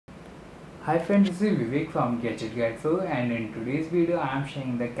Hi friends, this is Vivek from Gadget Guide Pro, and in today's video I am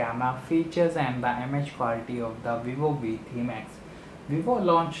showing the camera features and the image quality of the Vivo V3 Max. Vivo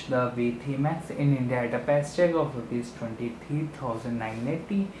launched the V3 Max in India at a price tag of Rs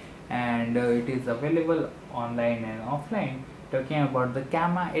 23,980 and it is available online and offline. Talking about the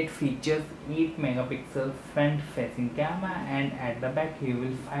camera, it features 8 megapixel front facing camera, and at the back you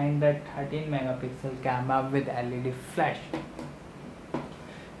will find the 13 megapixel camera with LED flash.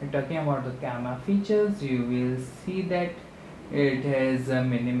 Talking about the camera features, you will see that it has a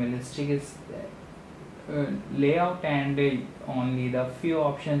minimalistic layout, and only the few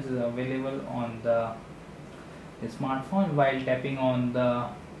options is available on the smartphone. While tapping on the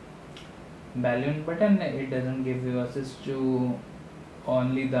balloon button, it doesn't give you access to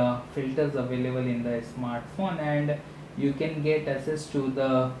only the filters available in the smartphone, and you can get access to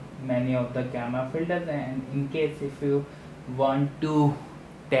the many of the camera filters. And in case if you want to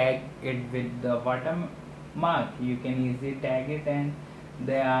tag it with the watermark, you can easily tag it, and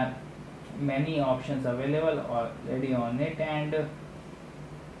there are many options available already on it. And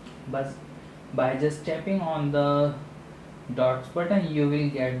but by just tapping on the dots button, you will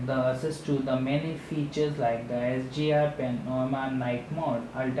get the access to the many features like the SGR, panorama, night mode,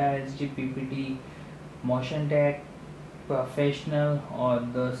 ultra HD, PPT, motion tag, professional, or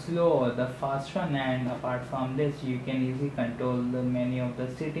the slow or the fast one. And apart from this, you can easily control the many of the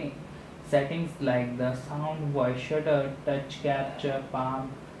settings like the sound, voice shutter, touch capture,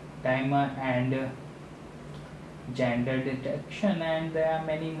 palm timer, and gender detection, and there are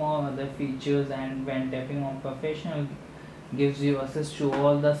many more other features. And when tapping on professional, gives you access to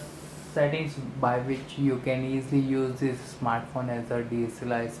all the settings by which you can easily use this smartphone as a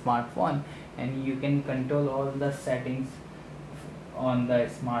DSLR smartphone, and you can control all the settings on the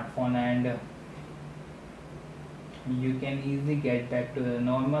smartphone, and you can easily get back to the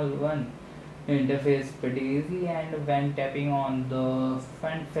normal one interface pretty easily. And when tapping on the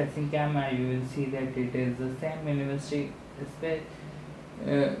front facing camera, you will see that it is the same minimalistic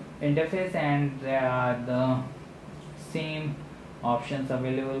interface, and there are the same options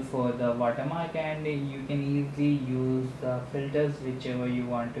available for the watermark, and you can easily use the filters whichever you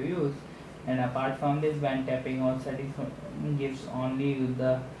want to use. And apart from this, when tapping on settings, gives only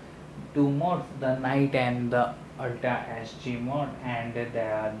the two modes, the night and the ultra HD mode, and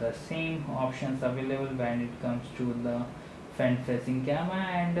there are the same options available when it comes to the front facing camera,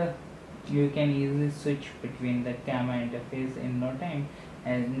 and you can easily switch between the camera interface in no time.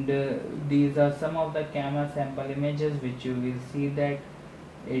 And these are some of the camera sample images which you will see that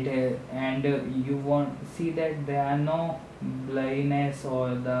it and you won't see that there are no blurriness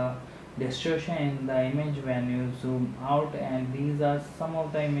or the distortion in the image when you zoom out. And these are some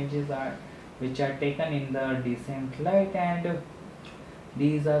of the images which are taken in the decent light, and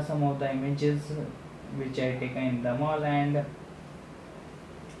these are some of the images which are taken in the mall. And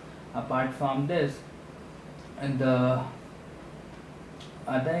apart from this, the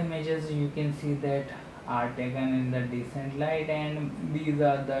other images you can see that are taken in the decent light, and these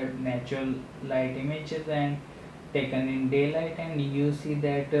are the natural light images and taken in daylight. And you see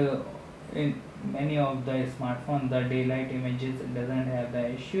that in many of the smartphones, the daylight images doesn't have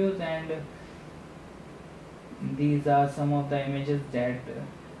the issues, and these are some of the images that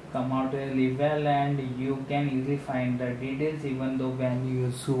come out really well, and you can easily find the details even though when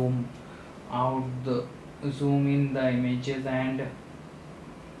you zoom in the images, and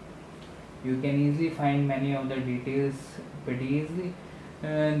you can easily find many of the details pretty easily.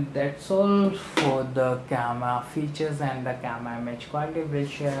 And that's all for the camera features and the camera image quality. We'll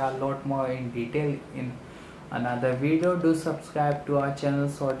share a lot more in detail in another video. Do subscribe to our channel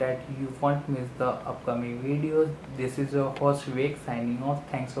so that you won't miss the upcoming videos. This is your host Vivek signing off.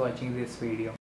 Thanks for watching this video.